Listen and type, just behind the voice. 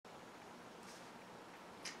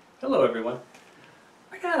Hello everyone.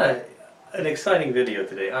 I got an exciting video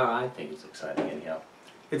today. Oh, I think it's exciting anyhow.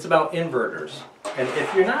 It's about inverters. And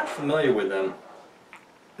if you're not familiar with them,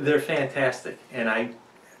 they're fantastic. And I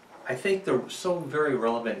think they're so very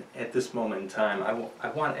relevant at this moment in time. I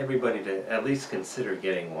want everybody to at least consider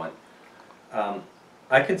getting one.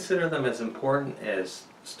 I consider them as important as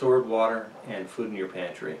stored water and food in your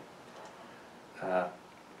pantry.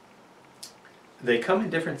 They come in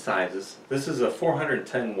different sizes. This is a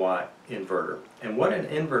 410 watt inverter. And what an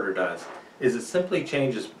inverter does is it simply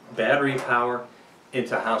changes battery power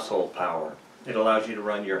into household power. It allows you to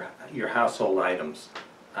run your household items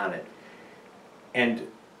on it. And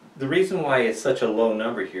the reason why it's such a low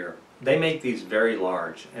number here, they make these very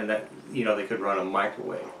large, and that, you know, they could run a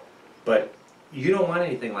microwave. But you don't want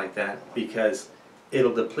anything like that because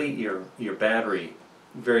it'll deplete your battery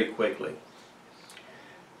very quickly.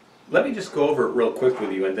 Let me just go over it real quick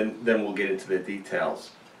with you, and then we'll get into the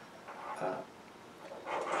details.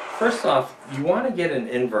 First off, you want to get an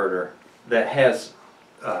inverter that has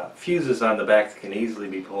fuses on the back that can easily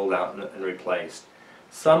be pulled out and replaced.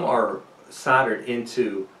 Some are soldered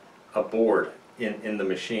into a board in the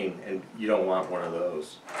machine, and you don't want one of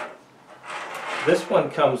those. This one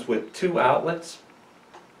comes with 2 outlets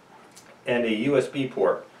and a USB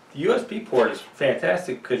port. The USB port is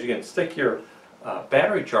fantastic because you can stick your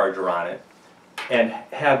battery charger on it and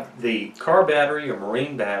have the car battery or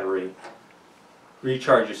marine battery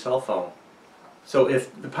recharge your cell phone. So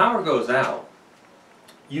if the power goes out,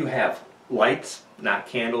 you have lights, not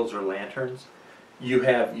candles or lanterns. You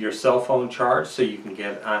have your cell phone charged so you can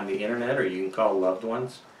get on the internet or you can call loved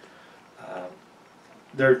ones.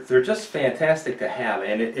 They're just fantastic to have,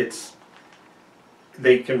 and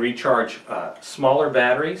they can recharge smaller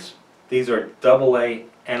batteries. These are AA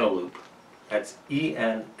Eneloop. That's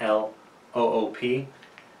E-N-L-O-O-P,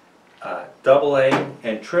 AA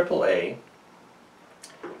and AAA,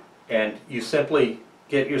 and you simply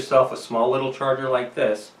get yourself a small little charger like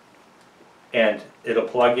this, and it'll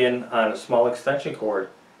plug in on a small extension cord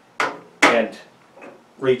and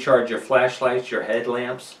recharge your flashlights, your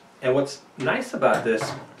headlamps. And what's nice about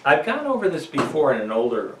this, I've gone over this before in an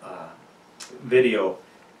older video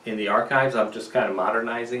in the archives. I'm just kind of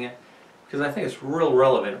modernizing it, because I think it's real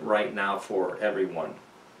relevant right now for everyone.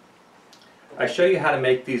 I show you how to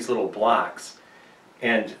make these little blocks,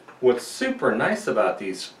 and what's super nice about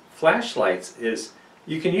these flashlights is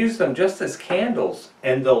you can use them just as candles,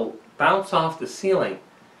 and they'll bounce off the ceiling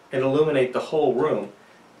and illuminate the whole room.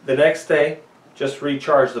 The next day, just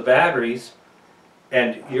recharge the batteries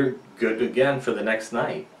and you're good again for the next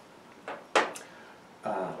night.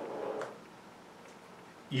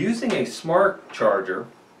 Using a smart charger,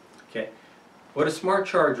 okay, what a smart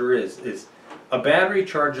charger is a battery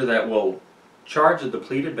charger that will charge a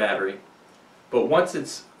depleted battery, but once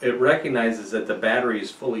it recognizes that the battery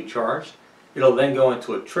is fully charged, it'll then go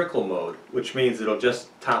into a trickle mode, which means it'll just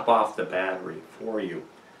top off the battery for you.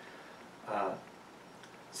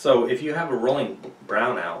 So if you have a rolling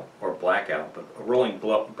brownout, or blackout, but a rolling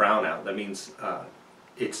brownout, that means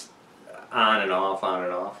it's on and off, on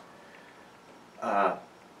and off.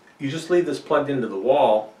 You just leave this plugged into the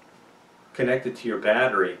wall, connected to your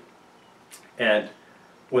battery, and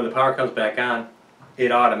when the power comes back on,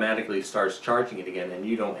 it automatically starts charging it again, and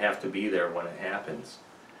you don't have to be there when it happens.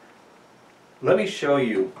 Let me show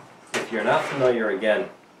you, if you're not familiar again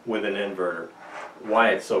with an inverter,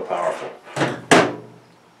 why it's so powerful.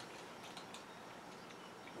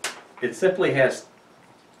 It simply has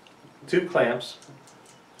 2 clamps.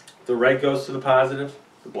 The red goes to the positive,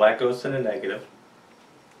 the black goes to the negative.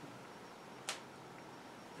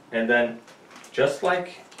 And then, just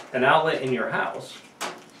like an outlet in your house,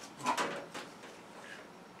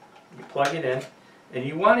 you plug it in, and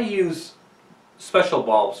you want to use special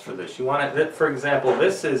bulbs for this. You want to, for example,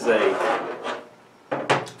 this is a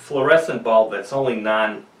fluorescent bulb that's only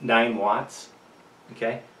 9 watts,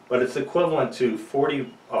 okay? But it's equivalent to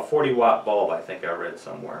a 40 watt bulb, I think I read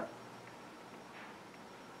somewhere.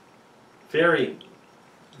 Very,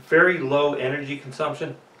 very low energy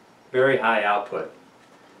consumption, very high output.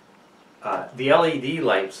 The LED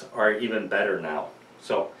lights are even better now.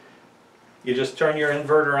 So you just turn your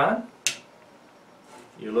inverter on,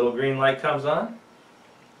 your little green light comes on,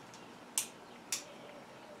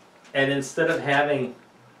 and instead of having,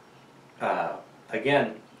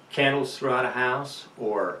 again, candles throughout a house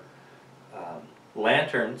or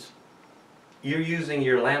lanterns, you're using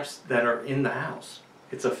your lamps that are in the house.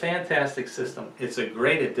 It's a fantastic system. It's a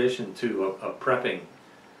great addition to a prepping.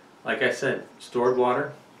 Like I said, stored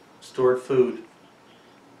water, stored food,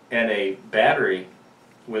 and a battery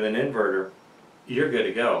with an inverter, you're good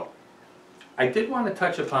to go. I did want to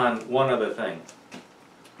touch upon one other thing.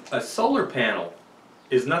 A solar panel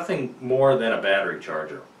is nothing more than a battery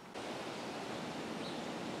charger.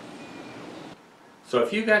 So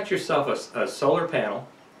if you got yourself a solar panel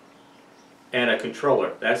and a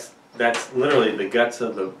controller, that's literally the guts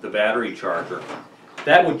of the battery charger,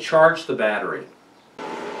 that would charge the battery.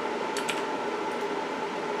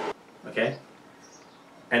 Okay?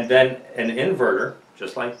 And then an inverter,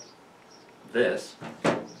 just like this,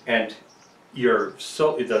 and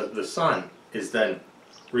the sun is then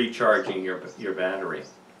recharging your battery.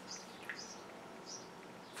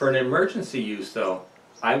 For an emergency use though,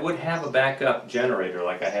 I would have a backup generator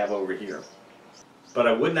like I have over here. But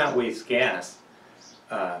I would not waste gas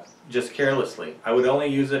just carelessly. I would only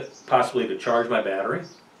use it possibly to charge my battery,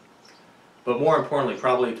 but more importantly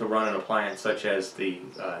probably to run an appliance such as the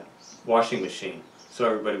washing machine, so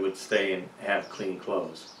everybody would stay and have clean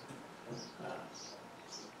clothes.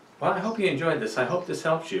 Well, I hope you enjoyed this. I hope this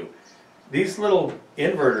helps you. These little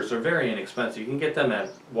inverters are very inexpensive. You can get them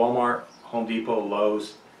at Walmart, Home Depot,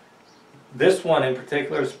 Lowe's. This one in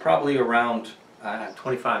particular is probably around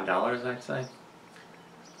 $25, I'd say.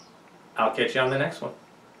 I'll catch you on the next one.